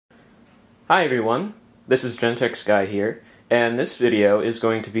Hi everyone, this is Gentex Guy here, and this video is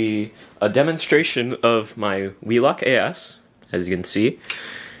going to be a demonstration of my Wheelock AS, as you can see,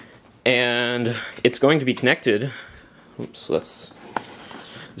 and it's going to be connected, let's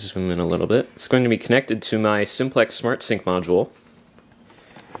zoom in a little bit, it's going to be connected to my Simplex SmartSync module,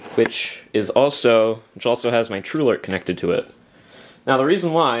 which also has my TrueAlert connected to it. Now the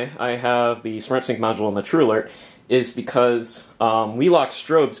reason why I have the SmartSync module and the TrueAlert is because Wheelock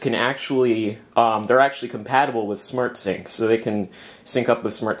strobes can actually, they're actually compatible with SmartSync, so they can sync up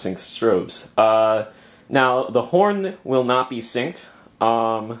with SmartSync strobes. Now, the horn will not be synced,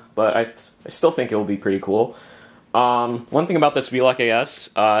 but I still think it will be pretty cool. One thing about this Wheelock AS,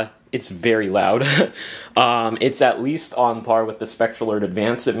 it's very loud. It's at least on par with the SmartSync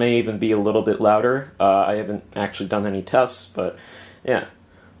Advanced. It may even be a little bit louder. I haven't actually done any tests, but yeah.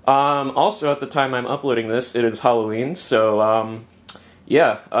 Also, at the time I'm uploading this, it is Halloween, so,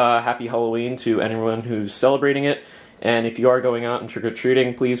 yeah, happy Halloween to anyone who's celebrating it, and if you are going out and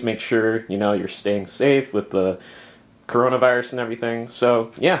trick-or-treating, please make sure, you're staying safe with the coronavirus and everything.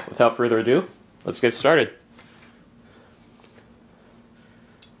 So, yeah, without further ado, let's get started.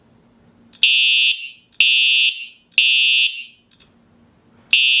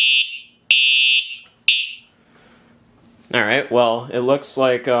 Alright, well, it looks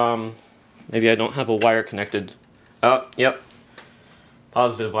like, maybe I don't have a wire connected. Oh, yep.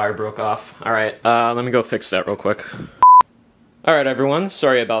 Positive wire broke off. Alright, let me go fix that real quick. Alright, everyone,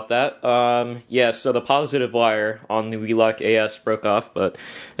 sorry about that. Yeah, so the positive wire on the Wheelock AS broke off, but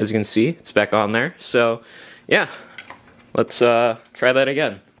as you can see, it's back on there. So, yeah, let's, try that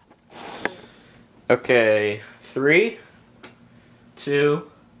again. Okay, 3,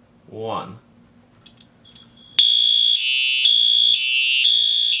 2, 1.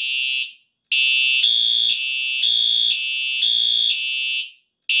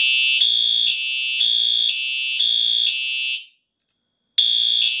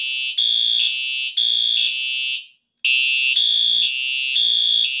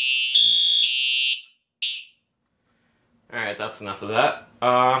 Alright, that's enough of that.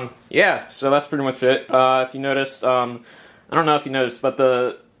 Yeah, so that's pretty much it. If you noticed, I don't know if you noticed, but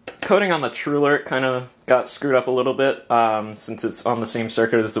the coding on the TrueAlert kind of got screwed up a little bit, since it's on the same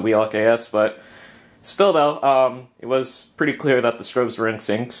circuit as the Wheelock AS, but still though, it was pretty clear that the strobes were in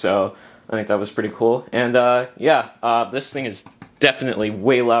sync, so I think that was pretty cool. And, yeah, this thing is definitely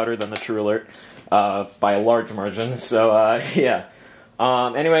way louder than the TrueAlert, by a large margin, so, yeah.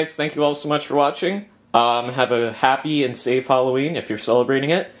 Anyways, thank you all so much for watching. Have a happy and safe Halloween if you're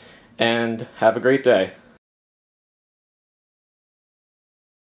celebrating it, and have a great day.